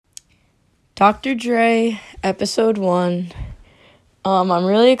Dr. Dre, episode 1. I'm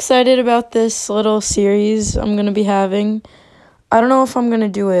really excited about this little series I'm going to be having. I don't know if I'm going to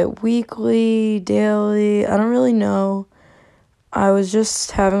do it weekly, daily. I don't really know. I was just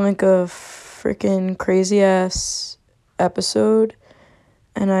having like a freaking crazy ass episode.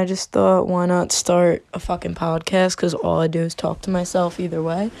 And I just thought, why not start a fucking podcast? Because all I do is talk to myself either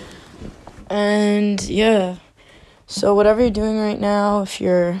way. And yeah. So whatever you're doing right now, if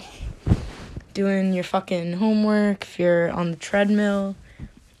you're doing your fucking homework, if you're on the treadmill,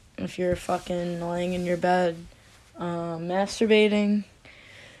 if you're fucking laying in your bed, masturbating,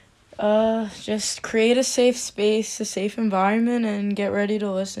 just create a safe space, a safe environment, and get ready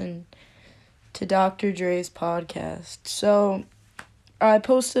to listen to Dr. Dre's podcast. So, I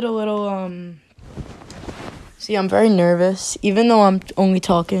posted a little, see, I'm very nervous, even though I'm only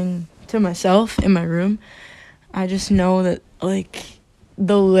talking to myself in my room. I just know that,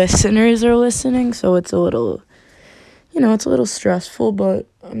 the listeners are listening, so it's a little, it's a little stressful, but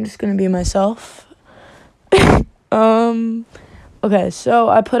I'm just gonna be myself. Okay, so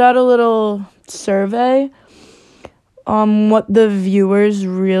I put out a little survey on what the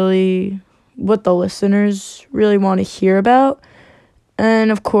listeners really want to hear about, and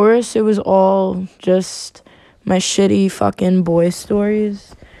of course, it was all just my shitty fucking boy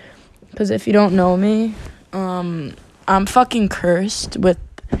stories, because if you don't know me, I'm fucking cursed with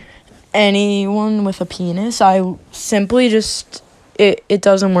anyone with a penis. I simply just, it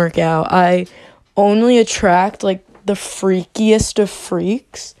doesn't work out. I only attract, the freakiest of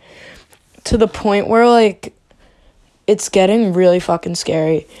freaks to the point where, it's getting really fucking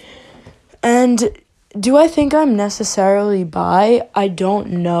scary. And do I think I'm necessarily bi? I don't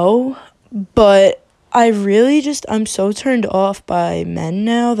know, but I'm so turned off by men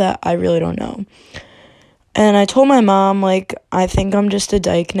now that I really don't know. And I told my mom, I think I'm just a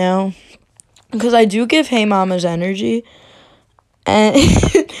dyke now. Because I do give Hey Mamas energy. And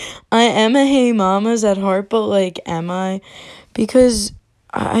I am a Hey Mamas at heart, but, am I? Because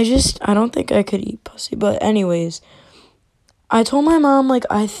I don't think I could eat pussy. But anyways, I told my mom,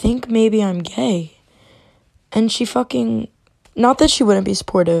 I think maybe I'm gay. And she fucking, not that she wouldn't be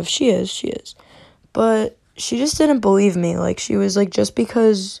supportive. She is. But she just didn't believe me. She was just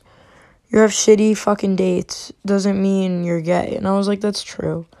because you have shitty fucking dates doesn't mean you're gay. And I was like, that's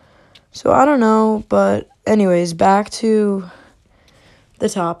true. So I don't know, but anyways, back to the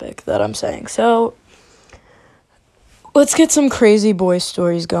topic that I'm saying. So let's get some crazy boy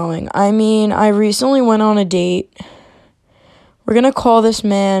stories going. I mean, I recently went on a date. We're going to call this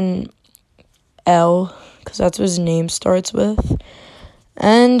man L, because that's what his name starts with.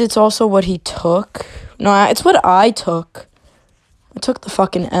 And it's also what he took. No, it's what I took. I took the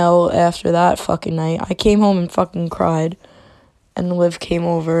fucking L after that fucking night. I came home and fucking cried. And Liv came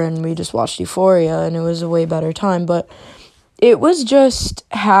over and we just watched Euphoria and it was a way better time. But it was just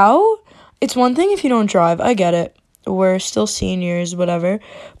how? It's one thing if you don't drive. I get it. We're still seniors, whatever.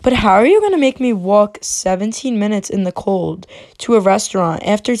 But how are you going to make me walk 17 minutes in the cold to a restaurant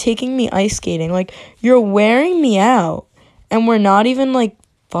after taking me ice skating? You're wearing me out. And we're not even,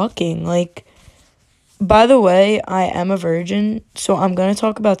 fucking. By the way, I am a virgin, so I'm going to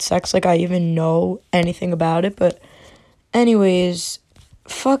talk about sex like I even know anything about it. But anyways,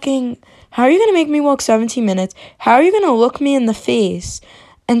 fucking, how are you going to make me walk 17 minutes? How are you going to look me in the face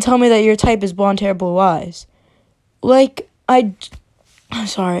and tell me that your type is blonde hair, blue eyes? I'm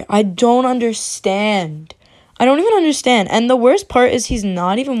sorry, I don't understand. I don't even understand. And the worst part is he's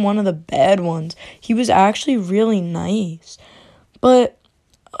not even one of the bad ones. He was actually really nice. But,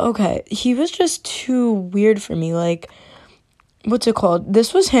 okay, he was just too weird for me. What's it called?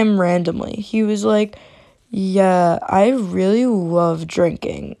 This was him randomly. He was like, yeah, I really love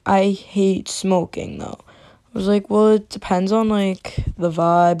drinking. I hate smoking, though. I was like, well, it depends on, the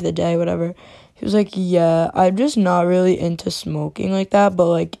vibe, the day, whatever. He was like, yeah, I'm just not really into smoking like that,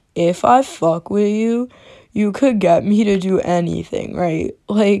 but, if I fuck with you, you could get me to do anything, right?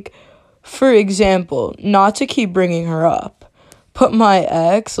 For example, not to keep bringing her up, but my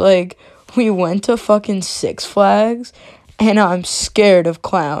ex, we went to fucking Six Flags, and I'm scared of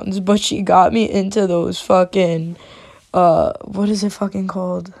clowns, but she got me into those fucking, what is it fucking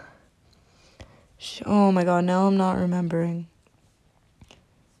called? Oh my god, now I'm not remembering.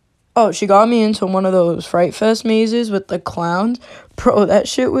 Oh, she got me into one of those Fright Fest mazes with the clowns. Bro, that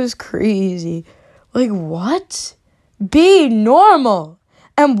shit was crazy. What? Be normal.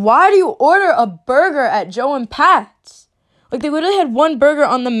 And why do you order a burger at Joe and Pat's? They literally had one burger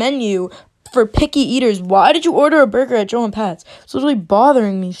on the menu for picky eaters. Why did you order a burger at Joe and Pat's? It's literally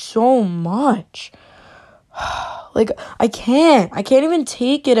bothering me so much. I can't even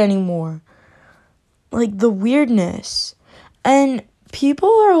take it anymore. like, the weirdness. And people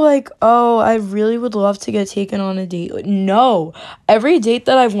are like, oh, I really would love to get taken on a date. Like, no. Every date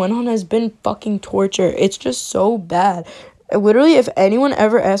that I've went on has been fucking torture. It's just so bad. Literally, if anyone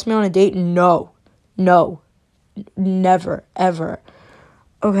ever asked me on a date, no. No. Never. Ever.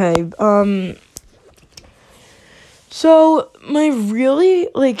 Okay, so my really,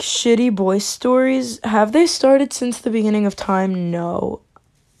 like, shitty boy stories, have they started since the beginning of time? No.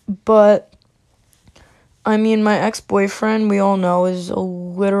 But, I mean, my ex-boyfriend, we all know, is a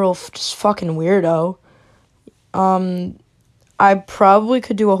literal just fucking weirdo. I probably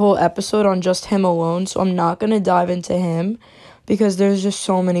could do a whole episode on just him alone, so I'm not gonna dive into him, because there's just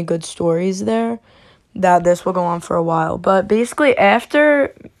so many good stories there that this will go on for a while. But basically,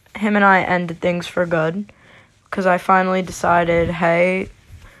 after him and I ended things for good, because I finally decided, hey,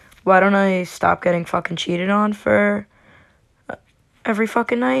 why don't I stop getting fucking cheated on for every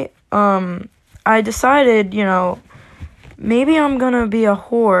fucking night? I decided, maybe I'm gonna be a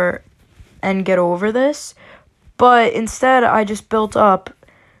whore and get over this. But instead, I just built up,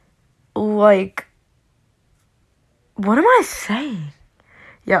 like, what am I saying?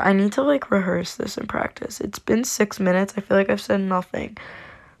 Yeah, I need to, like, rehearse this and practice. It's been 6 minutes. I feel like I've said nothing.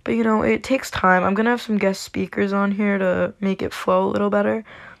 But, it takes time. I'm going to have some guest speakers on here to make it flow a little better.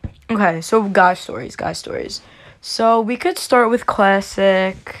 Okay, so guy stories. So we could start with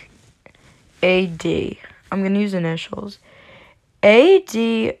classic AD. I'm going to use initials. AD,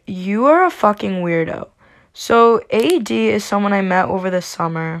 you are a fucking weirdo. So AD is someone I met over the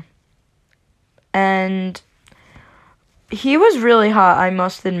summer. And he was really hot, I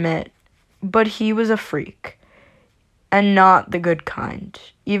must admit. But he was a freak. And not the good kind.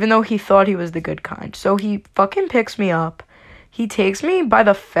 Even though he thought he was the good kind. So he fucking picks me up. He takes me by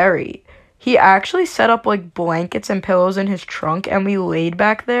the ferry. He actually set up, like, blankets and pillows in his trunk. And we laid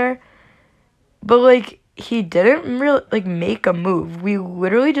back there. But, like, he didn't really, like, make a move. We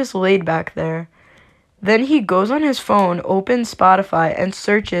literally just laid back there. Then he goes on his phone, opens Spotify, and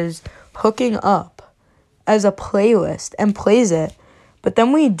searches hooking up as a playlist and plays it. But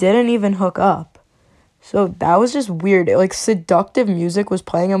then we didn't even hook up. So that was just weird. Like, seductive music was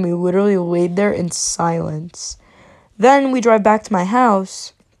playing and we literally laid there in silence. Then we drive back to my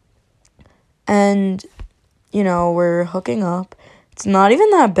house and, we're hooking up. It's not even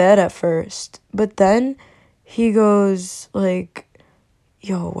that bad at first. But then he goes, like,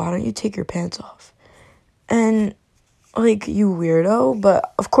 yo, why don't you take your pants off? And, like, you weirdo.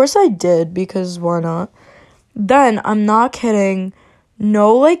 But of course I did, because why not? Then, I'm not kidding,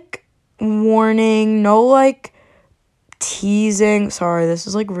 no, like, warning, no, like, teasing. Sorry, this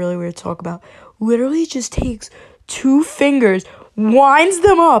is, like, really weird to talk about. Literally just takes 2 fingers, winds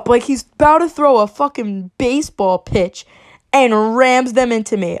them up like he's about to throw a fucking baseball pitch, and rams them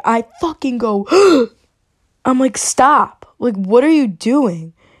into me. I fucking go, I'm like, stop. Like, what are you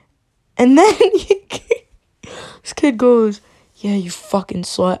doing? And then this kid goes, yeah, you fucking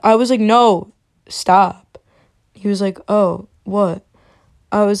slut. I was like, no, stop. He was like, oh, what?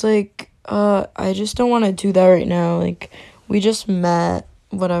 I was like, I just don't want to do that right now. Like, we just met,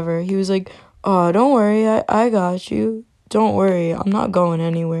 whatever. He was like, oh, don't worry, I got you. Don't worry, I'm not going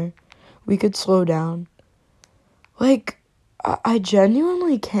anywhere. We could slow down. Like, I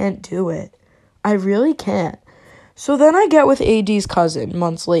genuinely can't do it. I really can't. So then I get with AD's cousin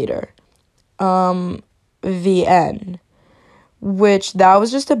months later. VN. Which, that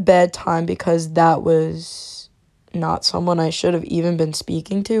was just a bad time because that was not someone I should have even been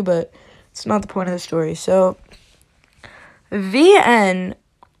speaking to, but it's not the point of the story. So, VN,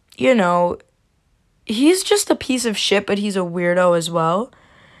 he's just a piece of shit, but he's a weirdo as well.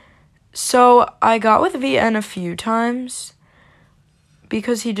 So, I got with VN a few times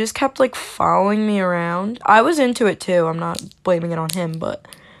because he just kept, like, following me around. I was into it, too. I'm not blaming it on him, but,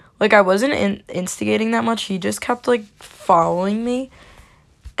 like, I wasn't instigating that much. He just kept, like, following me.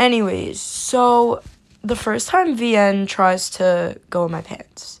 Anyways, so the first time VN tries to go in my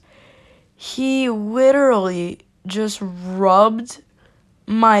pants, he literally just rubbed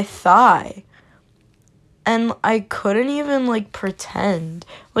my thigh. And I couldn't even, like, pretend.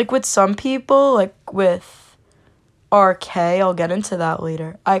 Like, with some people, like, with RK, I'll get into that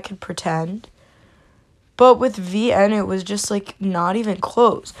later, I could pretend. But with VN, it was just, like, not even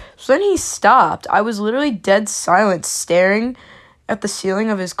close. So then he stopped. I was literally dead silent, staring at the ceiling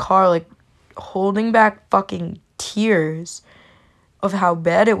of his car, like, holding back fucking tears of how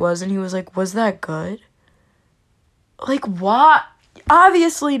bad it was. And he was like, was that good? Like, what?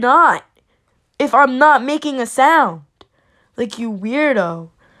 Obviously not. If I'm not making a sound. Like, you weirdo.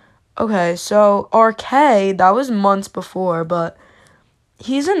 Okay, so RK, that was months before, but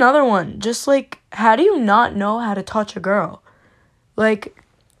he's another one. Just, like, how do you not know how to touch a girl? Like,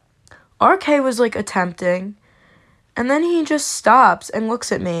 RK was, like, attempting, and then he just stops and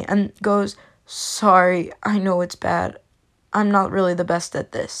looks at me and goes, sorry, I know it's bad. I'm not really the best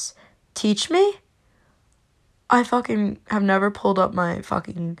at this. Teach me? I fucking have never pulled up my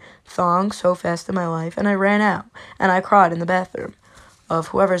fucking thong so fast in my life, and I ran out, and I cried in the bathroom of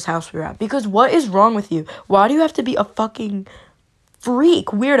whoever's house we were at. Because what is wrong with you? Why do you have to be a fucking freak,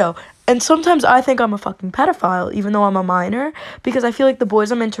 weirdo? And sometimes I think I'm a fucking pedophile, even though I'm a minor, because I feel like the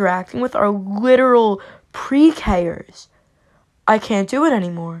boys I'm interacting with are literal pre-Kers. I can't do it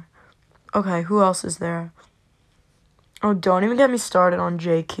anymore. Okay, who else is there? Oh, don't even get me started on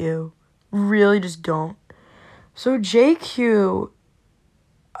JQ. Really, just don't. So JQ,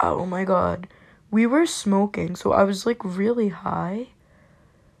 oh my god, we were smoking, so I was, like, really high.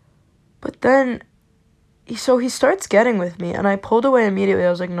 But then, so he starts getting with me, and I pulled away immediately. I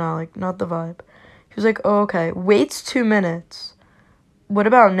was like, no, like, not the vibe. He was like, oh, okay. Waits 2 minutes. What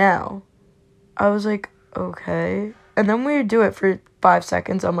about now? I was like, okay. And then we would do it for 5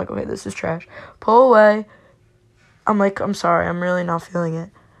 seconds. I'm like, okay, this is trash. Pull away. I'm like, I'm sorry, I'm really not feeling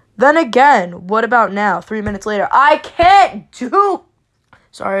it. Then again, what about now? 3 minutes later, I can't do...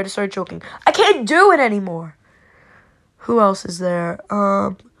 Sorry, I just started choking. I can't do it anymore. Who else is there?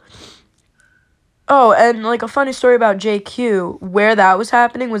 Oh, and, like, a funny story about JQ, where that was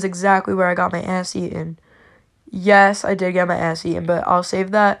happening was exactly where I got my ass eaten. Yes, I did get my ass eaten, but I'll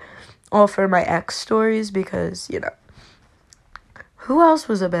save that all for my ex stories because, you know. Who else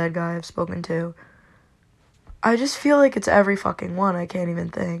was a bad guy I've spoken to? I just feel like it's every fucking one. I can't even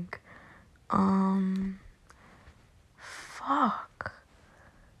think. Fuck.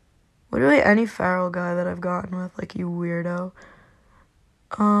 Literally any feral guy that I've gotten with, like, you weirdo.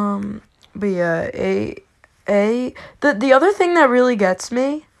 But yeah, the other thing that really gets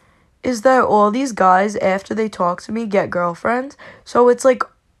me is that all these guys, after they talk to me, get girlfriends. So it's like,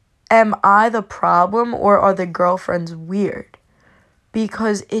 am I the problem or are the girlfriends weird?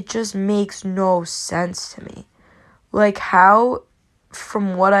 Because it just makes no sense to me. Like, how,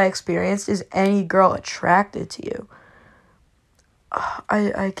 from what I experienced, is any girl attracted to you?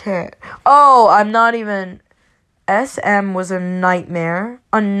 I can't. Oh, I'm not even... SM was a nightmare.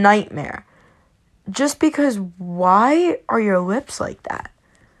 A nightmare. Just because, why are your lips like that?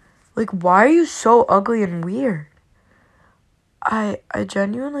 Like, why are you so ugly and weird? I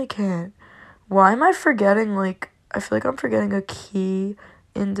genuinely can't. Why am I forgetting, like... I feel like I'm forgetting a key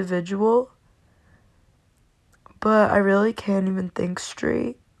individual. But I really can't even think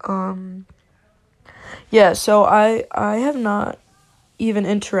straight. Yeah, so I have not even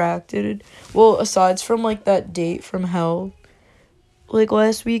interacted. Well, aside from, like, that date from hell, like,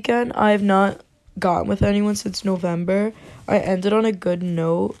 last weekend, I have not gotten with anyone since November. I ended on a good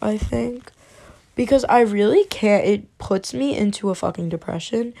note, I think. Because I really can't. It puts me into a fucking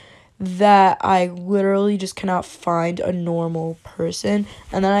depression that I literally just cannot find a normal person.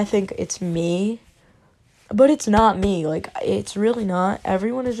 And then I think it's me. But it's not me. Like, it's really not.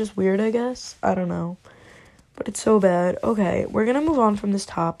 Everyone is just weird, I guess. I don't know. But it's so bad. Okay, we're gonna move on from this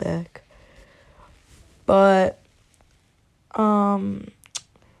topic. But, I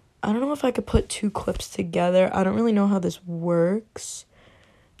don't know if I could put 2 clips together. I don't really know how this works.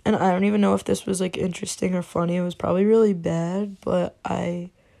 And I don't even know if this was, like, interesting or funny. It was probably really bad. But I'm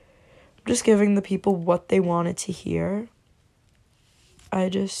just giving the people what they wanted to hear. I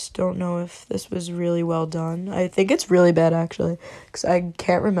just don't know if this was really well done. I think it's really bad, actually, because I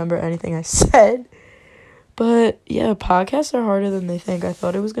can't remember anything I said. But, yeah, podcasts are harder than they think. I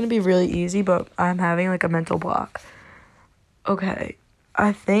thought it was going to be really easy, but I'm having, like, a mental block. Okay,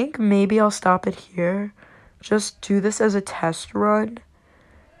 I think maybe I'll stop it here. Just do this as a test run.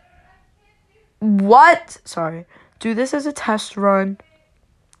 What? Sorry. Do this as a test run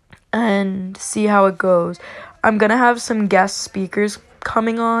and see how it goes. I'm going to have some guest speakers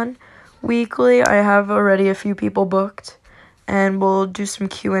coming on weekly. I have already a few people booked, and we'll do some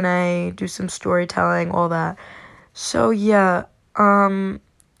Q&A, do some storytelling, all that. So yeah, I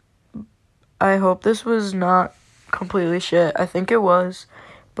hope this was not completely shit. I think it was,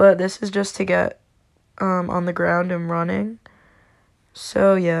 but this is just to get on the ground and running.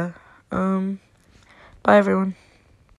 So yeah, bye everyone.